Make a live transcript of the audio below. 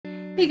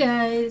Hey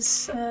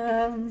guys,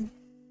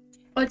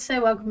 I'd say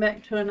welcome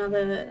back to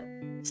another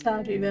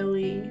Stardew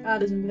Valley,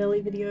 Artisan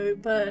Valley video,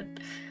 but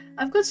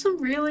I've got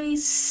some really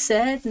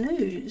sad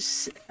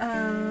news.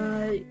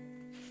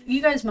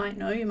 You guys might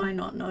know, you might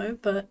not know,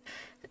 but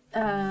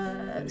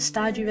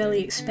Stardew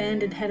Valley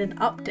Expanded had an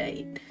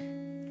update,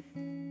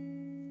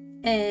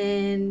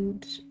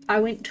 and I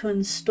went to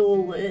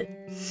install it,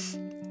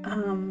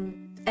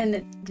 and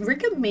it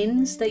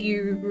recommends that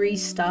you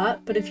restart,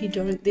 but if you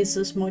don't, there's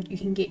this mod you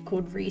can get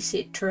called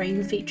Reset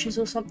Terrain Features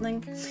or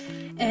something,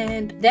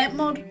 and that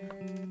mod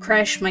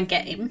crashed my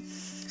game,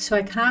 so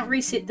I can't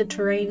reset the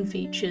terrain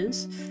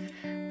features.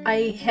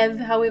 I have,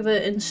 however,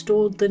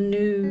 installed the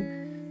new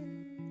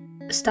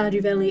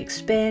Stardew Valley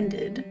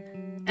Expanded,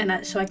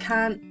 and so I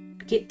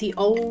can't get the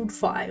old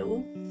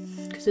file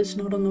because it's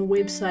not on the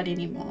website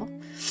anymore.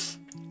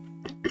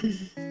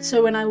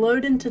 So when I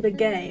load into the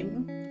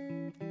game,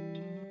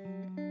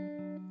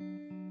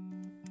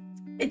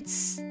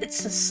 it's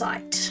a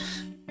site,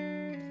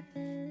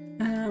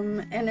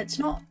 and it's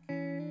not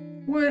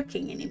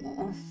working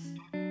anymore,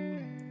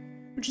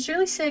 which is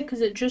really sad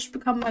because it just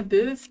become my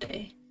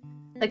birthday.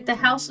 Like, the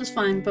house is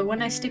fine, but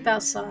when I step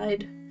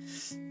outside,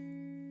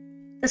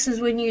 this is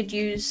when you'd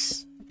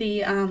use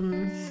the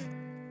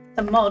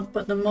mod,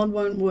 but the mod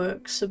won't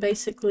work, so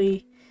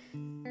basically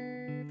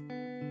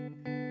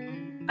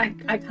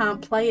I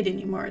can't play it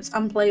anymore. It's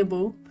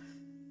unplayable.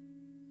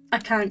 I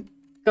can't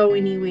go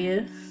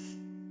anywhere.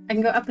 I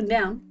can go up and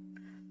down,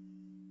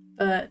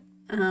 but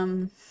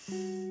and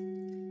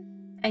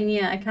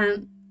yeah, I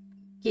can't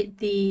get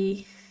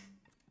the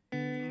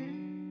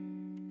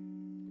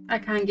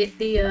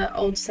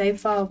old save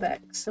file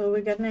back, so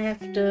we're gonna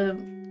have to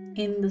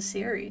end the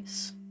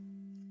series.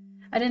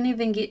 I didn't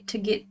even get to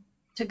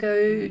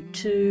go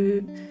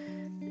to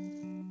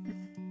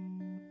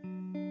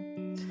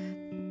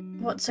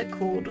what's it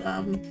called?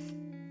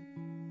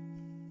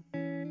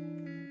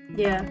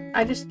 Yeah,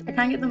 I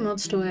can't get the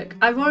mods to work.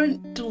 I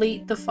won't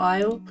delete the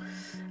file.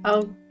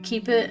 I'll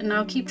keep it and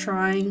I'll keep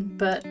trying,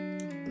 but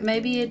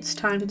maybe it's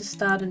time to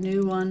start a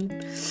new one.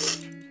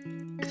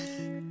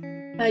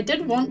 I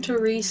did want to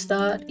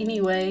restart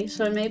anyway,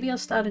 so maybe I'll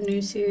start a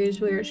new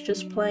series where it's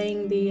just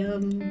playing the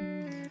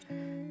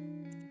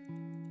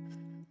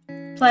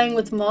playing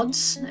with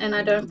mods, and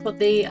I don't put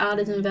the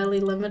Artisan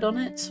Valley limit on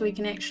it, so we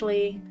can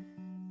actually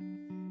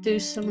do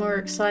some more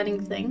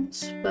exciting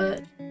things.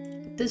 But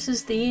this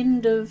is the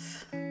end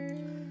of,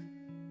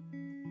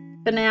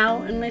 for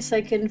now, unless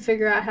I can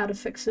figure out how to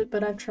fix it,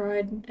 but I've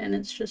tried and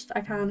it's just, I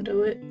can't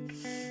do it.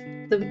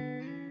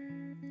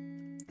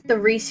 The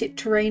reset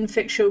terrain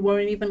fixture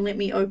won't even let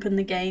me open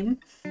the game.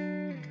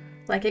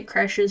 Like, it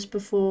crashes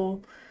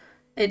before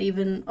it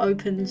even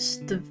opens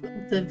the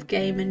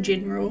game in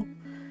general,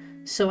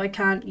 so I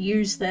can't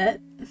use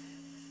that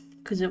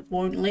because it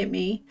won't let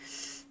me.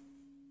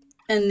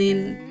 And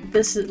then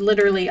this is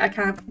literally, I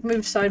can't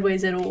move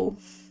sideways at all.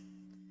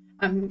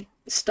 I'm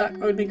stuck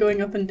only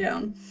going up and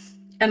down.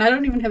 And I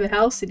don't even have a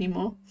house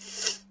anymore.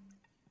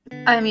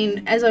 I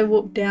mean, as I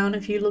walk down,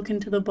 if you look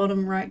into the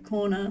bottom right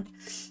corner,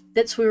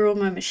 that's where all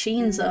my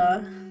machines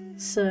are.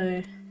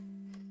 So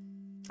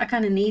I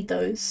kind of need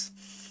those.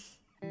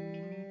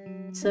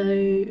 So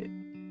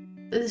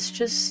it's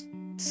just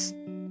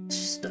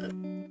the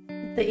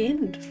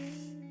end.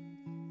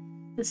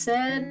 The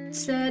sad,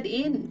 sad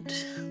end.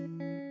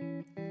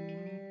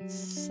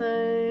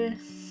 So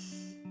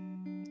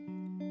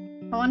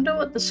I wonder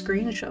what the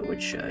screenshot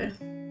would show.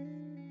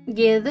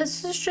 Yeah,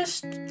 this is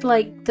just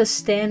like the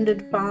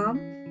standard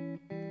farm.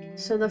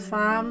 So the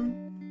farm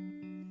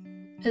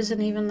isn't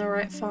even the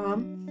right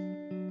farm.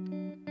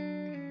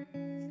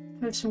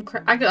 We have some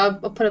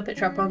I'll put a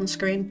picture up on the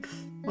screen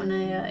when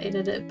I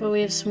edit it, but we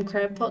have some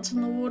crab pots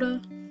in the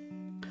water.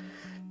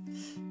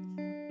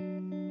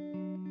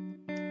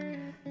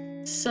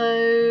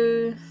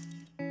 So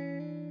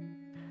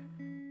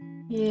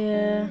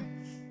yeah,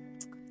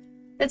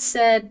 it's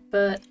sad,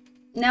 but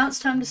now it's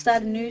time to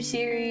start a new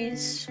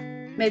series.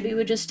 Maybe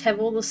we'll just have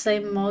all the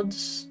same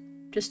mods,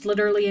 just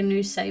literally a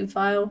new save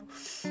file,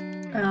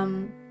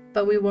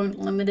 but we won't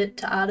limit it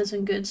to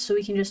Artisan Goods, so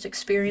we can just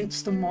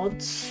experience the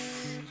mods.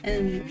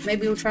 And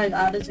maybe we'll try the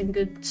Artisan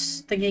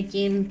Goods thing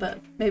again,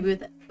 but maybe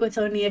with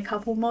only a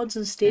couple mods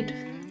instead,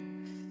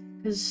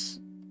 because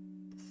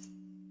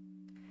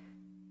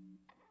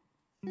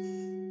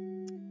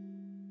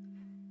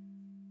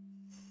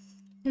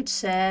it's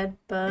sad,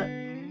 but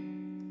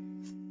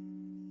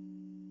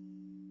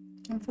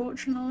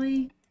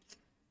unfortunately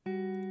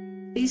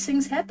these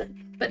things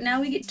happen. But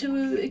now we get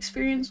to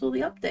experience all the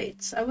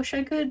updates. I wish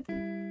I could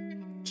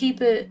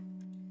keep it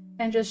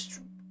and just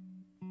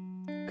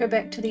go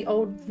back to the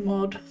old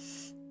mod.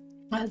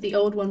 I had the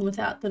old one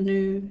without the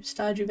new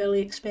Stardew Valley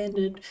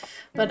Expanded,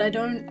 but I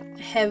don't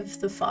have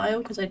the file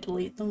because I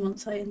delete them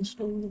once I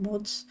install the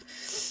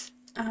mods.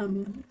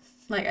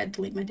 Like, I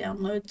delete my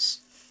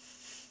downloads,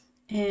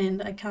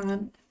 and I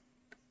can't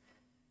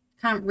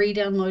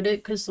re-download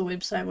it because the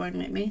website won't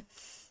let me.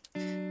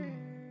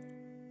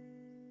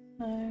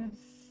 So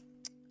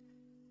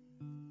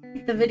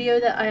The video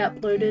that I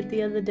uploaded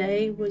the other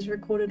day was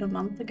recorded a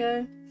month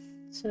ago,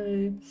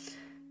 so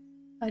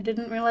I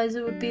didn't realize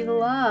it would be the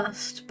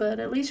last, but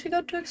at least we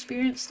got to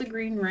experience the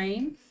green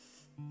rain.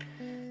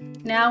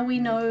 Now we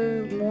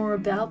know more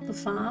about the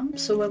farm,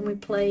 so when we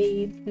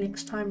play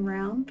next time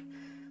round,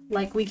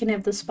 like, we can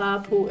have the spa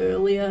pool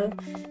earlier,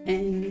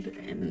 and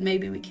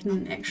maybe we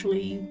can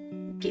actually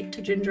get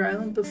to Ginger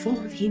Island before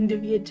the end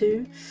of year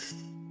 2.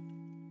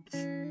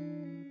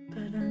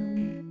 But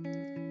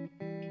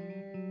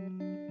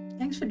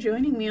thanks for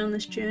joining me on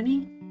this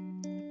journey.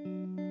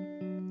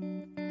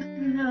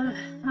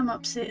 I'm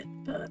upset,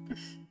 but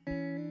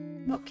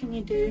what can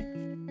you do?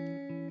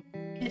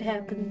 It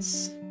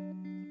happens.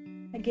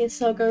 I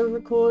guess I'll go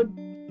record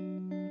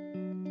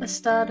the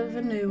start of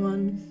a new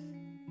one.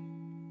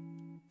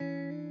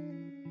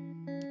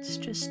 It's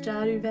just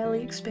Stardew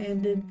Valley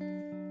Expanded,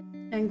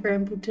 and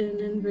Grambleton,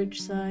 and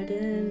Ridgeside,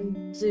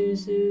 and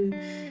Zuzu,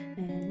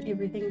 and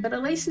everything. But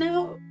at least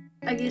now,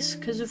 I guess,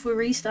 because if we're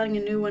restarting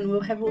a new one,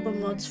 we'll have all the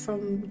mods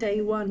from day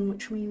 1,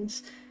 which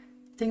means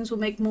things will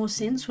make more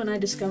sense when I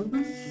discover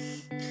them.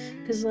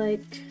 Because,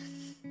 like,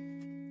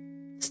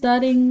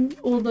 starting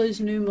all those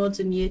new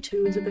mods in year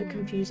 2 is a bit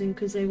confusing,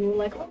 because they were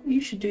like, oh,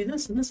 you should do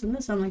this and this and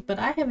this. I'm like, but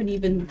I haven't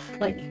even,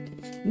 like,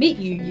 met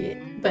you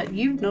yet, but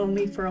you've known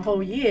me for a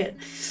whole year.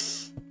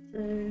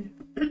 So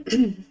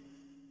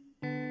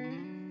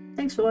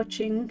thanks for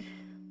watching.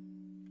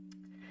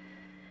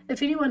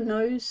 If anyone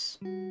knows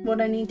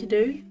what I need to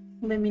do,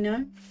 let me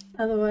know.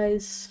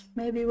 Otherwise,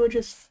 maybe we'll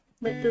just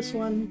let this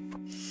one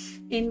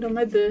end on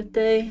my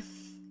birthday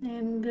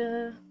and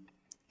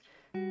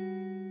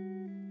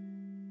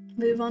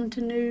move on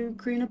to new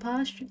greener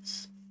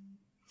pastures.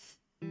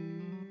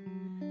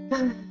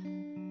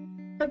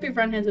 Hope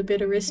everyone has a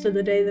better rest of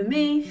the day than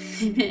me.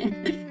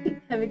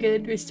 Have a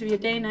good rest of your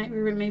day, night,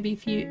 river, maybe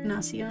few, and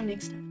I'll see you all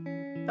next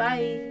time.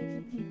 Bye!